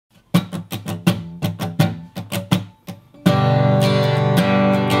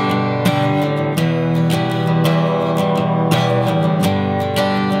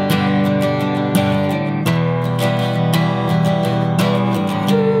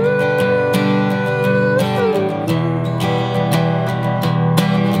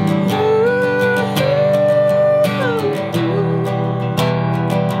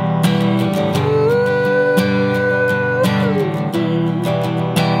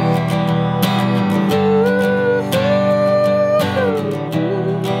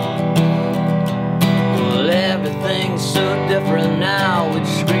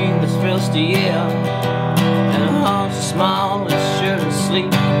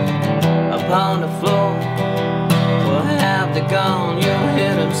upon the floor. Well, have they gone? You'll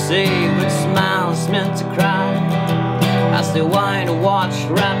hear them say with smiles meant to cry. I still wind a watch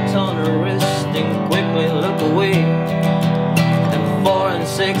wrapped on her wrist and quickly look away. And 4 and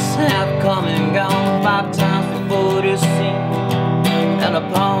 6 have come and gone 5 times before this scene. And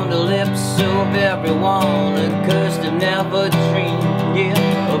upon the lips of everyone a curse they never dreamed.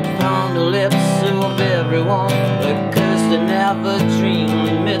 Yeah, upon the lips of everyone a curse they never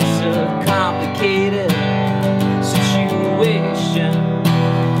dreamed. It's a complicated situation.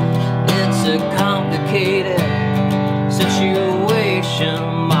 It's a complicated situation,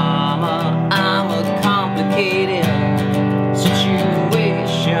 mama. I'm a complicated situation.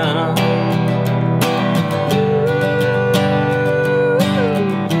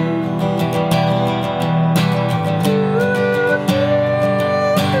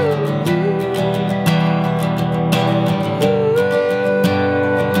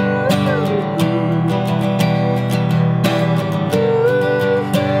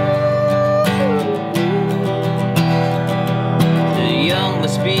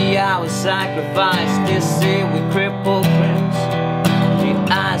 Be our sacrifice, they say we cripple prince. The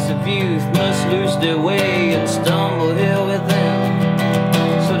eyes of youth must lose their way and stumble here within.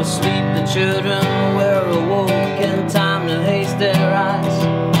 So to sleep the children were awoke in time to haste their eyes.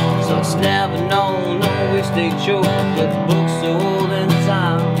 So it's never known, no which they choke with books so old in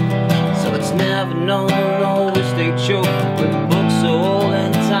time. So it's never known, no which they choke with books so old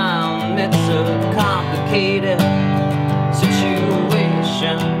in time. It's a complicated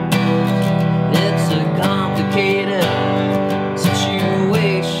situation. It's a complicated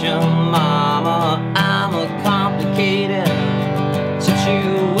situation, mama. I'm a complicated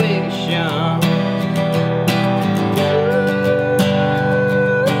situation.